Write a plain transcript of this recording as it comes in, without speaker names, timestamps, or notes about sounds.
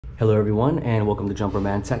Hello everyone, and welcome to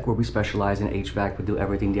Jumperman Tech, where we specialize in HVAC but do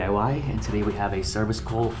everything DIY. And today we have a service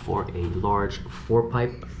call for a large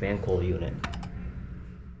 4-pipe fan coil unit.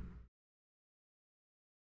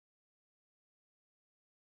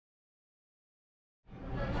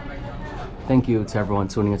 Thank you to everyone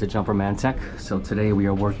tuning into Jumperman Tech. So today we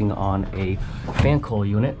are working on a fan coil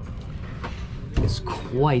unit. It's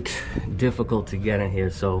quite difficult to get in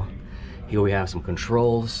here. So here we have some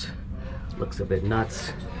controls. Looks a bit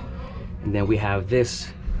nuts. And then we have this.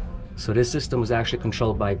 So this system is actually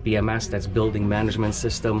controlled by BMS, that's Building Management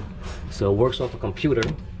System. So it works off a computer.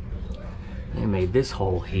 They made this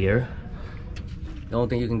hole here. The only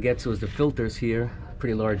thing you can get to is the filters here.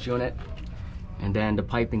 Pretty large unit. And then the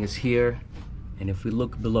piping is here. And if we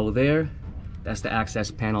look below there, that's the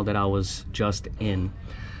access panel that I was just in.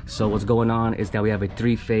 So what's going on is that we have a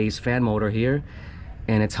 3-phase fan motor here,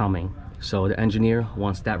 and it's humming. So the engineer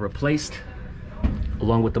wants that replaced,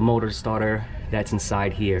 along with the motor starter that's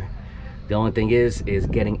inside here. The only thing is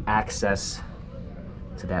getting access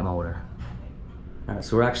to that motor. All right,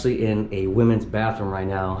 so we're actually in a women's bathroom right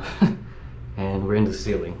now, and we're in the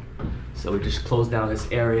ceiling. So we just closed down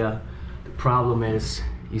this area. The problem is,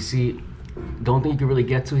 you see, the only thing you can really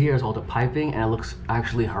get to here is all the piping, and it looks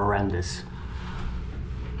actually horrendous.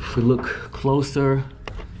 If we look closer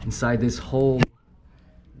inside this hole,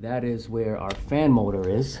 that is where our fan motor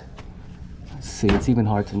is. See, it's even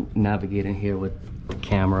hard to navigate in here with the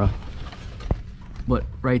camera, but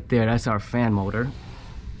right there, that's our fan motor,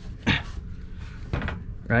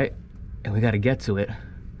 right? And we got to get to it.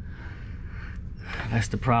 That's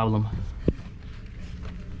the problem.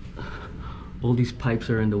 All these pipes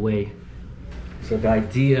are in the way. So the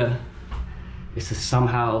idea is to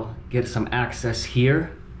somehow get some access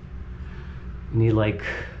here. You need like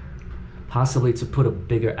possibly to put a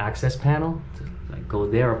bigger access panel, like go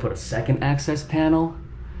there, or put a second access panel.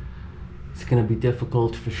 It's gonna be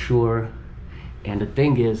difficult for sure. And the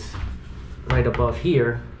thing is, right above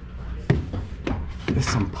here, there's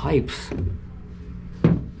some pipes.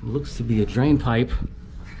 It looks to be a drain pipe.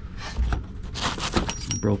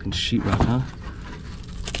 Some broken sheetrock, huh?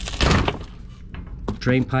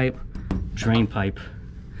 Drain pipe,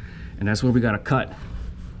 and that's where we gotta cut.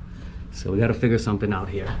 So we gotta figure something out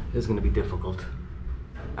here. This is gonna be difficult.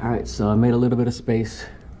 All right, so I made a little bit of space.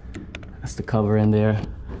 That's the cover in there.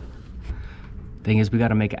 Thing is, we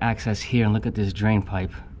gotta make access here, and look at this drain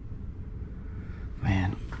pipe.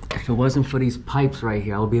 Man, if it wasn't for these pipes right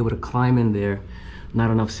here, I would be able to climb in there. Not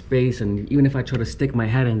enough space, and even if I try to stick my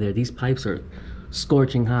head in there, these pipes are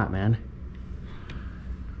scorching hot, man.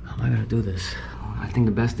 How am I gonna do this? I think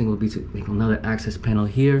the best thing would be to make another access panel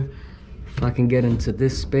here. If I can get into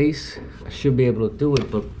this space, I should be able to do it,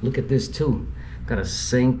 but look at this too. Got a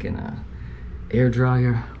sink and a air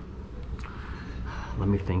dryer. Let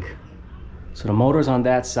me think. So the motor's on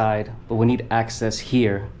that side, but we need access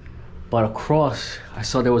here. But across, I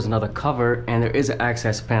saw there was another cover, and there is an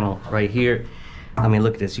access panel right here. I mean,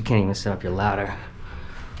 look at this, you can't even set up your ladder.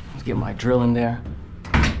 Let's get my drill in there.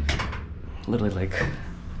 Literally like,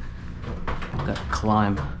 gotta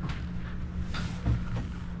climb.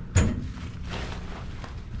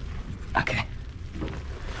 Okay.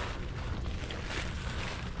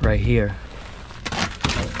 Right here.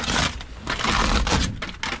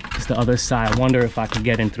 It's the other side. I wonder if I can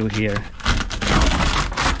get in through here.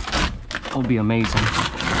 That would be amazing.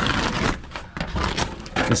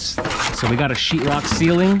 So we got a sheetrock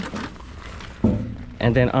ceiling,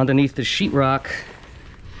 and then underneath the sheetrock,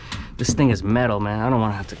 this thing is metal, man. I don't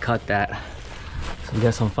want to have to cut that. So we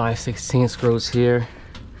got some 5/16 screws here.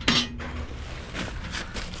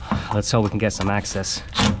 Let's hope we can get some access.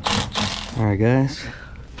 All right, guys.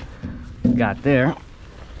 Got there.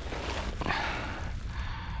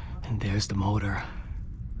 And there's the motor.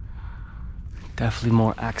 Definitely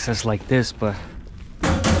more access like this, but I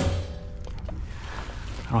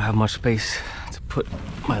don't have much space to put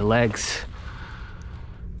my legs.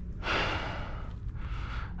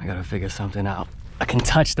 I gotta figure something out. I can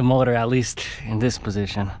touch the motor, at least in this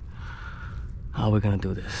position. How are we gonna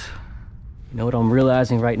do this? You know what I'm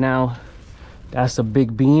realizing right now? That's a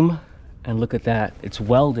big beam, and look at that. It's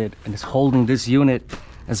welded, and it's holding this unit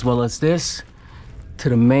as well as this to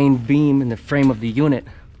the main beam in the frame of the unit.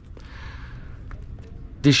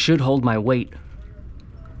 This should hold my weight.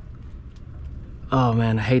 Oh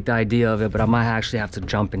man, I hate the idea of it, but I might actually have to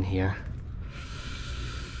jump in here.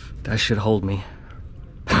 That should hold me.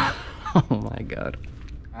 Oh my God.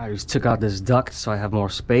 I just took out this duct so I have more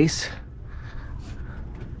space.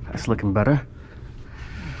 That's looking better.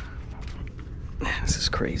 This is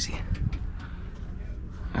crazy.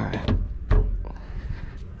 All right.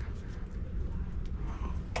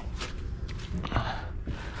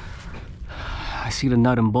 see the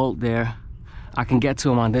nut and bolt there. I can get to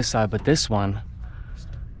them on this side, but this one,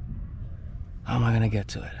 how am I gonna get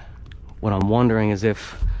to it? What I'm wondering is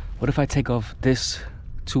what if I take off this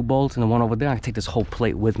 2 bolts and the one over there, I can take this whole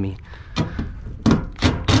plate with me.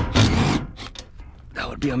 That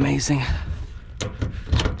would be amazing.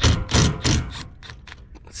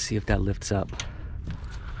 Let's see if that lifts up.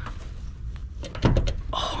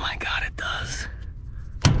 Oh my God, it does.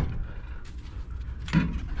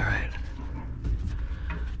 All right.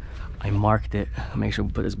 I marked it. Make sure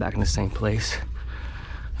we put this back in the same place.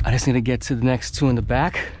 I just need to get to the next 2 in the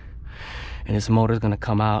back, and this motor's gonna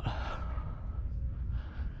come out.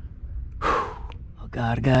 Oh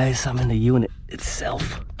God, guys, I'm in the unit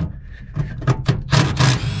itself.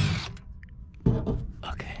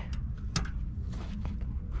 Okay.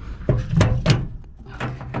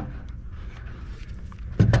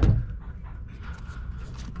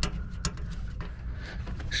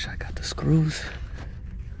 I got the screws.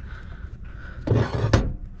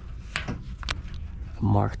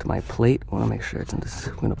 Marked my plate. I want to make sure it's in this.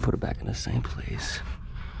 I'm going to put it back in the same place.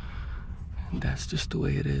 And that's just the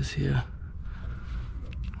way it is here.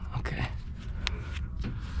 Okay.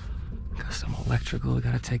 Got some electrical we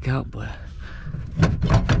got to take out, but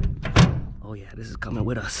oh yeah, this is coming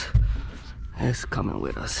with us. It's coming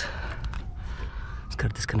with us. Just got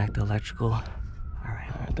to disconnect the electrical. All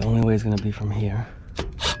right. The only way is going to be from here.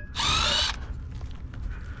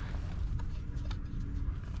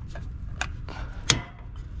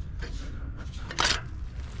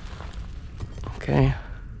 Okay,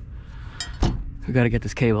 we gotta get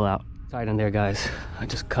this cable out. Tight in there, guys. I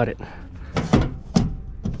just cut it.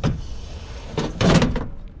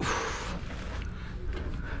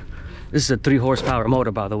 This is a 3 horsepower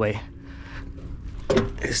motor, by the way.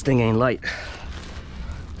 This thing ain't light.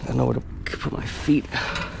 I don't know where to put my feet.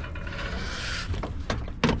 How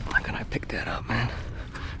can I pick that up, man?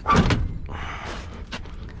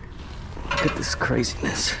 Look at this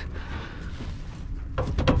craziness.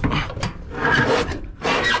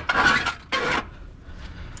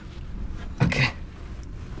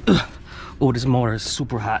 Oh, this motor is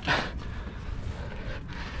super hot.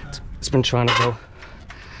 It's been trying to go. All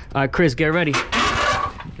right, Chris, get ready.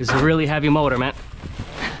 This is a really heavy motor, man.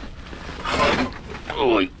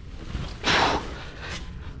 Oh.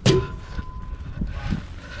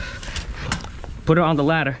 Put it on the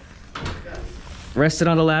ladder. Rest it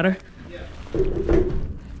on the ladder. Yeah.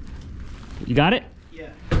 You got it? Yeah.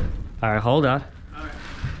 All right, hold on. All right.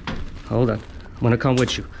 Hold on. I'm gonna come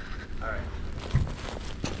with you.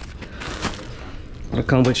 I'll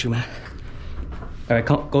come with you, man. All right,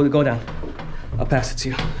 go down. I'll pass it to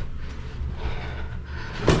you.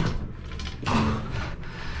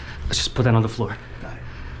 Let's just put that on the floor. Got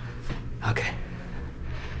it. Okay.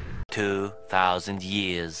 2,000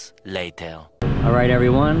 years later. All right,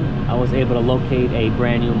 everyone. I was able to locate a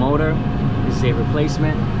brand new motor. This is a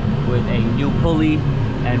replacement with a new pulley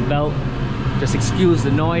and belt. Just excuse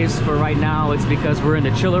the noise for right now. It's because we're in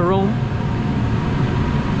the chiller room.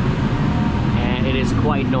 It is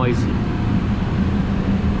quite noisy.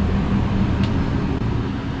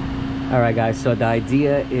 All right, guys, so the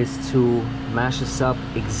idea is to mash this up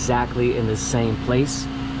exactly in the same place.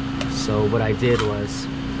 So what I did was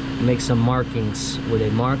make some markings with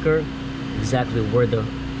a marker, exactly where the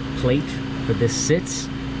plate for this sits,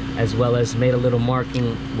 as well as made a little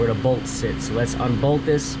marking where the bolt sits. So let's unbolt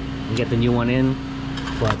this and get the new one in.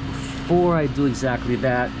 But before I do exactly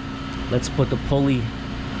that, let's put the pulley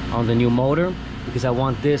on the new motor, because I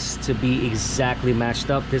want this to be exactly matched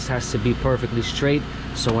up. This has to be perfectly straight,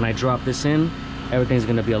 so when I drop this in, everything's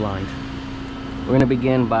gonna be aligned. We're gonna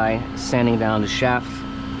begin by sanding down the shaft.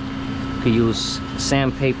 You could use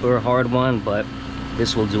sandpaper, hard one, but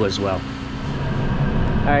this will do as well.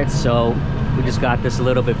 All right, so we just got this a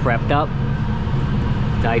little bit prepped up.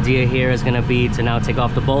 The idea here is gonna be to now take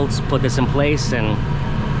off the bolts, put this in place, and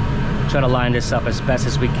try to line this up as best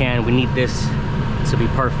as we can. We need this to be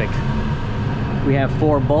perfect. We have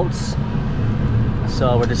 4 bolts,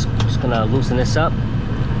 so we're just gonna loosen this up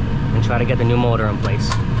and try to get the new motor in place.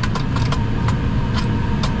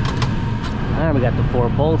 All right, we got the 4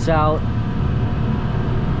 bolts out,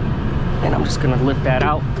 and I'm just gonna lift that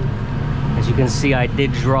out. As you can see, I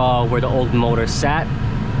did draw where the old motor sat,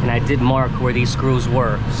 and I did mark where these screws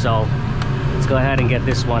were. So let's go ahead and get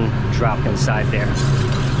this one dropped inside there.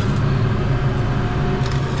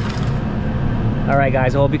 All right,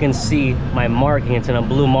 guys, I hope you can see my marking. It's in a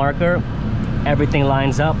blue marker. Everything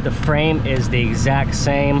lines up. The frame is the exact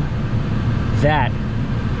same. That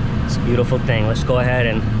is a beautiful thing. Let's go ahead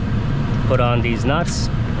and put on these nuts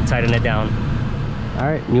and tighten it down. All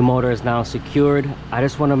right, new motor is now secured. I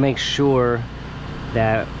just want to make sure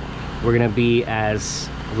that we're gonna be as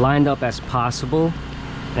lined up as possible.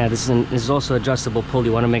 Now this is also adjustable pulley.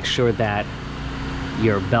 You want to make sure that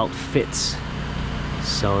your belt fits.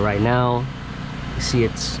 So right now, you see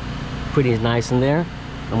it's pretty nice in there.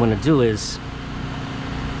 What I'm gonna do is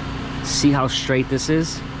see how straight this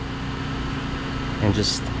is and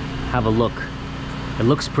just have a look. It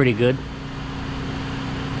looks pretty good.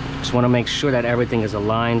 Just want to make sure that everything is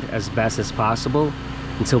aligned as best as possible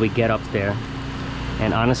until we get up there.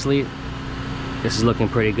 And honestly, this is looking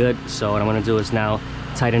pretty good. So what I'm going to do is now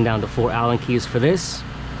tighten down the 4 Allen keys for this,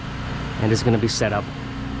 and it's going to be set up.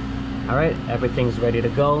 All right, everything's ready to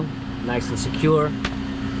go, nice and secure.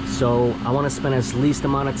 So I want to spend as least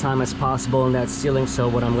amount of time as possible in that ceiling. So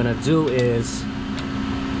what I'm going to do is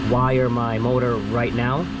wire my motor right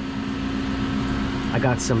now. I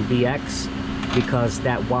got some BX because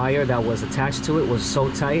that wire that was attached to it was so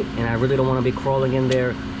tight, and I really don't want to be crawling in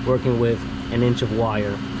there working with an inch of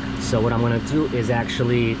wire. So what I'm going to do is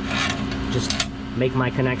actually just make my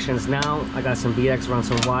connections now. I got some BX, run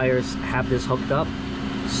some wires, have this hooked up,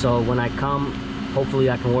 so when I come, hopefully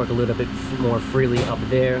I can work a little bit more freely up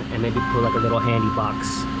there and maybe put like a little handy box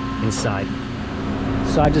inside.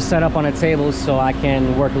 So I just set up on a table so I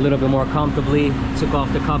can work a little bit more comfortably. Took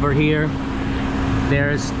off the cover here.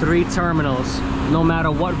 There's 3 terminals. No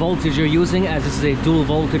matter what voltage you're using, as this is a dual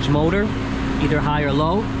voltage motor, either high or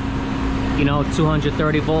low, you know,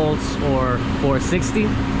 230 volts or 460.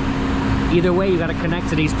 Either way, you got to connect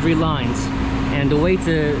to these 3 lines. And the way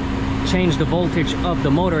to change the voltage of the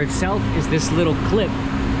motor itself is this little clip.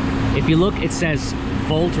 If you look, it says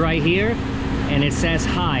volt right here, and it says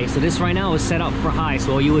high. So this right now is set up for high.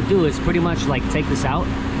 So all you would do is pretty much like take this out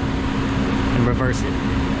and reverse it.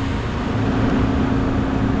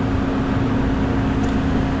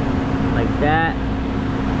 Like that.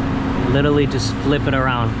 Literally just flip it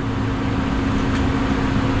around.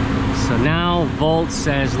 So now volt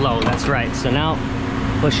says low, that's right. So now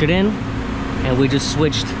push it in, and we just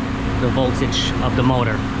switched the voltage of the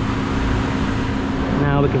motor.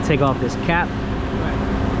 Now we can take off this cap.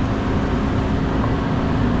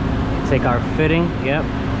 Take our fitting, yep.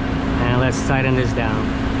 And let's tighten this down.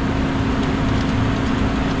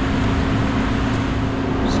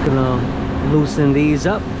 Just gonna loosen these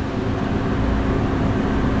up.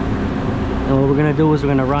 And what we're gonna do is we're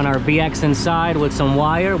gonna run our BX inside with some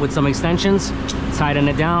wire, with some extensions, tighten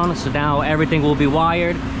it down. So now everything will be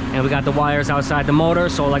wired, and we got the wires outside the motor.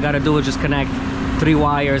 So all I gotta do is just connect 3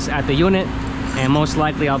 wires at the unit, and most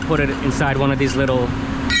likely I'll put it inside one of these little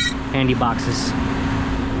handy boxes.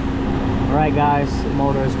 All right guys, the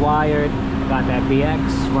motor is wired. Got that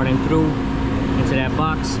BX running through into that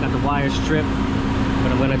box. Got the wires stripped.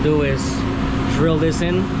 What I'm gonna do is drill this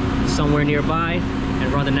in somewhere nearby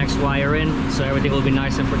and run the next wire in, so everything will be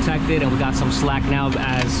nice and protected. And we got some slack now,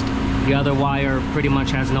 as the other wire pretty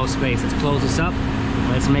much has no space. Let's close this up.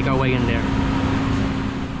 Let's make our way in there.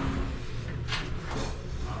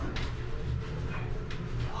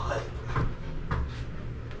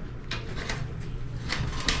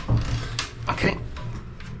 Okay.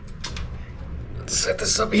 Let's set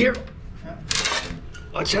this up here.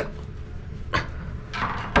 Watch it.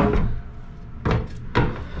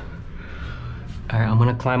 Alright, I'm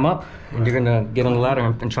gonna climb up, and you're gonna get on the ladder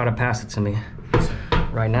and try to pass it to me.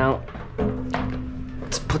 Right now,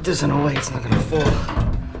 let's put this in a way it's not gonna fall.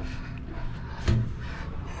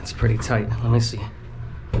 It's pretty tight. Let me see.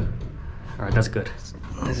 Alright, that's good.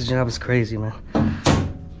 This job is crazy, man.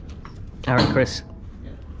 Alright, Chris.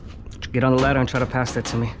 Get on the ladder and try to pass that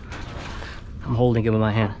to me. I'm holding it with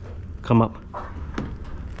my hand. Come up.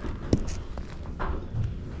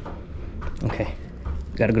 Okay.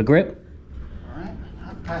 Got a good grip? Alright.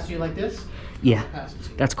 I'll pass you like this? Yeah.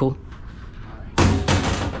 That's cool.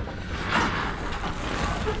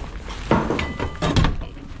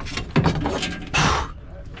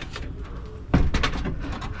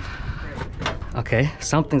 Okay,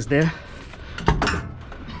 something's there.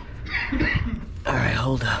 Alright,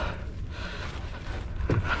 hold up.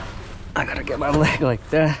 I gotta get my leg like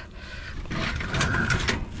that.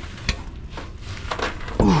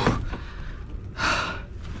 Ooh.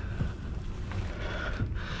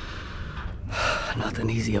 Nothing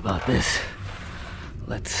easy about this.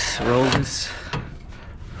 Let's roll this.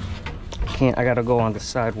 I gotta go on the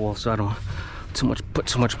sidewall so I don't put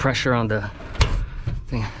too much pressure on the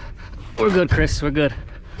thing. We're good, Chris, we're good.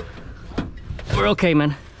 We're okay,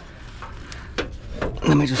 man.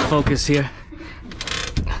 Let me just focus here.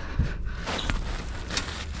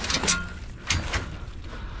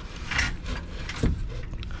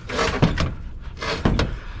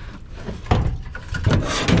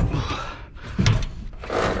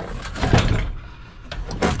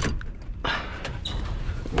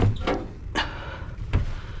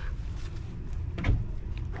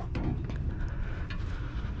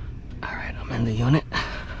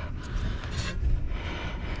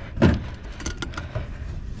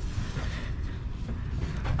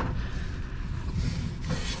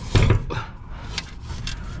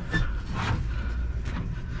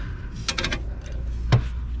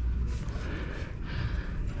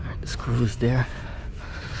 Screws there.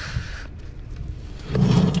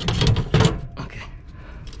 Okay.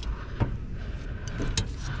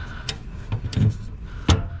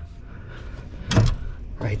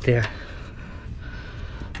 Right there.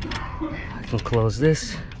 I can close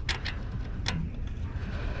this.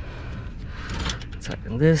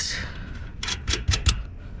 Tighten this.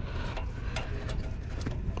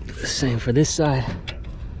 Do the same for this side.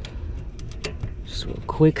 Just real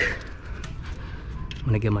quick. I'm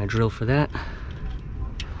gonna get my drill for that.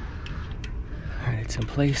 All right, it's in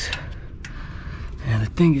place. And the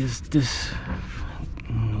thing is, this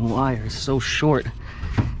wire is so short.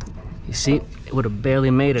 You see, it would have barely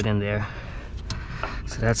made it in there.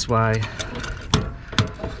 So that's why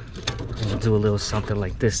I'm gonna do a little something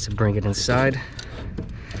like this to bring it inside.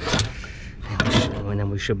 And then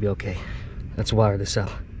we should be okay. Let's wire this up.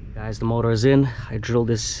 Guys, the motor is in. I drilled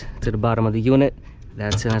this to the bottom of the unit.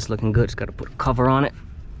 That's in, that's looking good. Just gotta put a cover on it.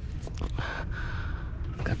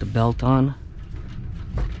 Got the belt on.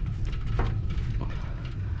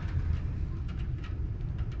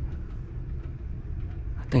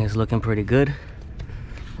 I think it's looking pretty good.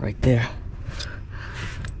 Right there.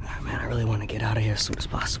 Oh, man, I really want to get out of here as soon as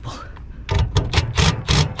possible.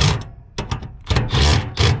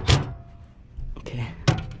 Okay.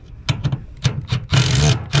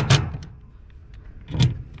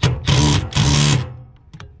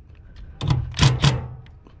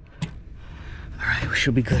 Alright, we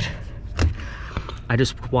should be good. I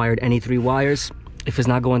just wired any 3 wires. If it's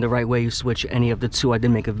not going the right way, you switch any of the 2. I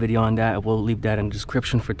did make a video on that. I will leave that in the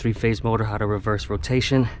description for 3-phase motor, how to reverse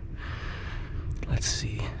rotation. Let's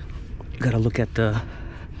see. You gotta look at the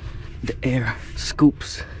air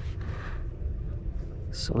scoops.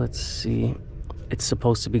 So let's see. It's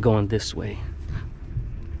supposed to be going this way.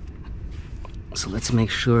 So let's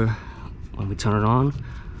make sure when we turn it on,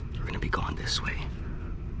 we're gonna be going this way.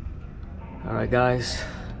 All right, guys,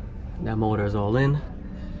 that motor is all in.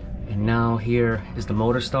 And now here is the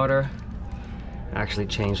motor starter. I actually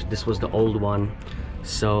changed, this was the old one.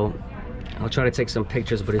 So I'll try to take some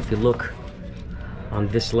pictures, but if you look on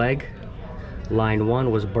this leg, line 1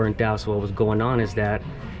 was burnt out. So what was going on is that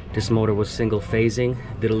this motor was single phasing,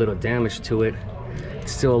 did a little damage to it.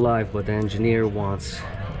 It's still alive, but the engineer wants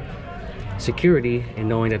security in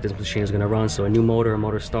knowing that this machine is gonna run. So a new motor, a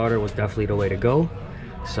motor starter was definitely the way to go.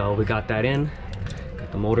 So we got that in, got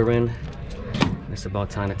the motor in. It's about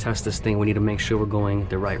time to test this thing. We need to make sure we're going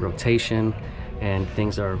the right rotation and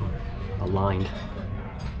things are aligned.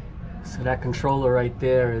 So that controller right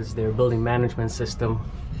there is their building management system.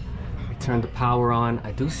 I turned the power on.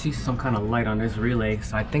 I do see some kind of light on this relay,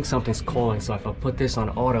 so I think something's calling. So if I put this on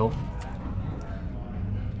auto,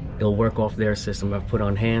 it'll work off their system. If I put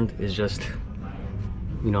on hand, it's just,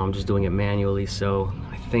 you know, I'm just doing it manually. So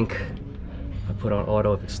I think if I put on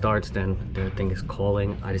auto, if it starts, then the thing is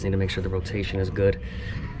calling. I just need to make sure the rotation is good.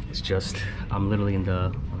 It's just, I'm literally in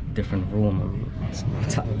the different room. It's on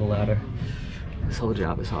top of the ladder. This whole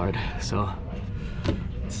job is hard. So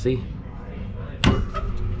let's see. All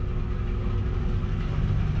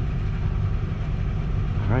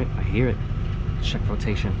right, I hear it. Check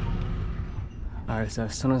rotation. All right, so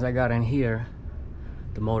as soon as I got in here,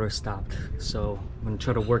 the motor stopped. So I'm gonna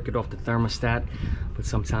try to work it off the thermostat, but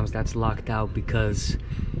sometimes that's locked out because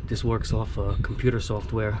this works off computer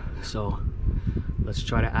software. So let's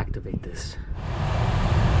try to activate this.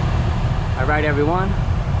 All right, everyone,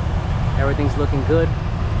 everything's looking good.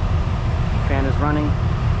 The fan is running.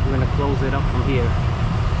 We're gonna close it up from here.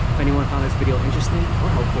 If anyone found this video interesting or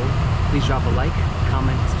helpful, please drop a like,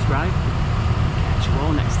 comment, subscribe. Catch you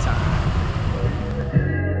all next time.